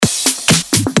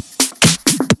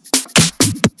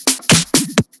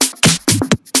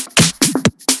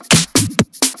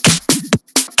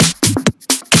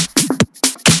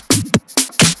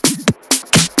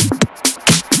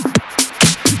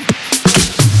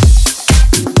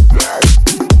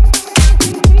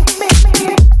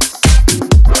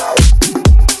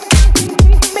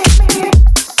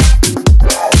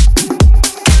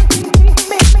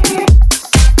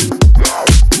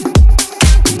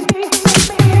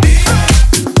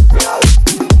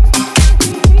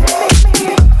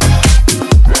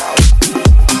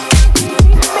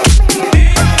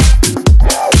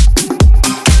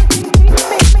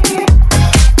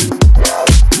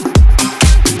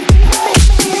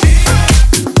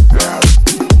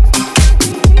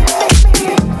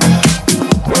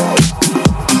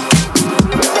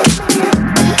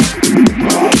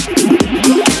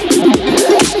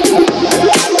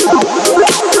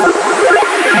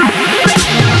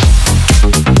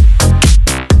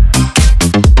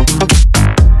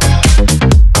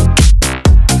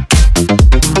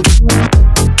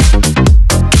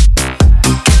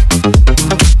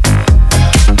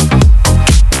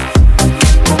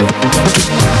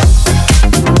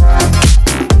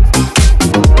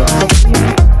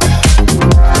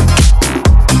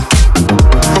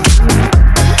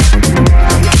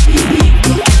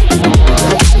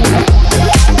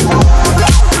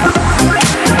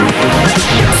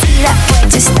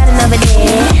standing over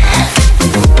there.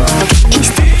 He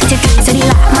stepped to things and he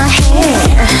liked my hair.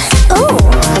 Ooh,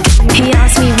 he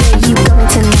asked me where you going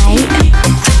tonight.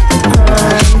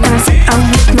 And I said I'm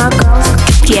with my girls.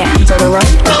 Yeah, is that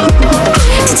alright?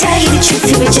 To tell you the truth,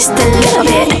 it was just a little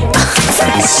bit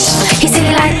fresh. He said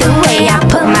he liked the way I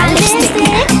put my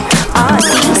lipstick. Oh,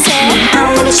 he said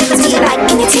how many sugars do you like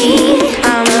in your tea?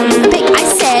 Big, I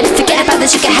said forget about the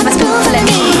sugar, have a spoonful of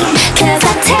me, 'cause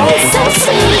I taste so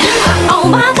sweet. Oh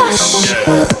my gosh,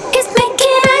 he's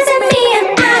making eyes at me and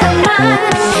I don't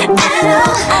mind at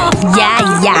all. Yeah.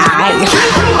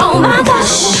 Oh my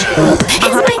gosh,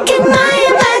 he's making my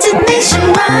imagination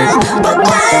run. But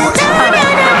why?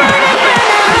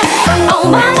 Oh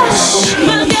my gosh,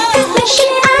 he's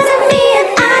making eyes at me and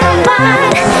I don't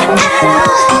mind at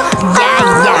all. Yeah.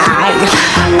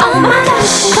 Oh my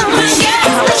gosh,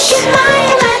 he's making my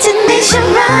imagination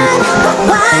run. But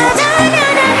why?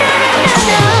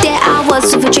 There I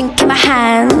was with a drink in my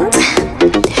hand.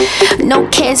 No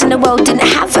cares in the world, didn't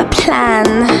have a plan.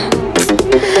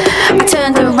 I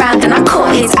turned around and I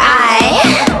caught his eye.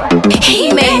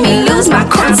 He made me lose my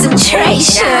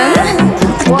concentration.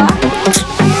 What?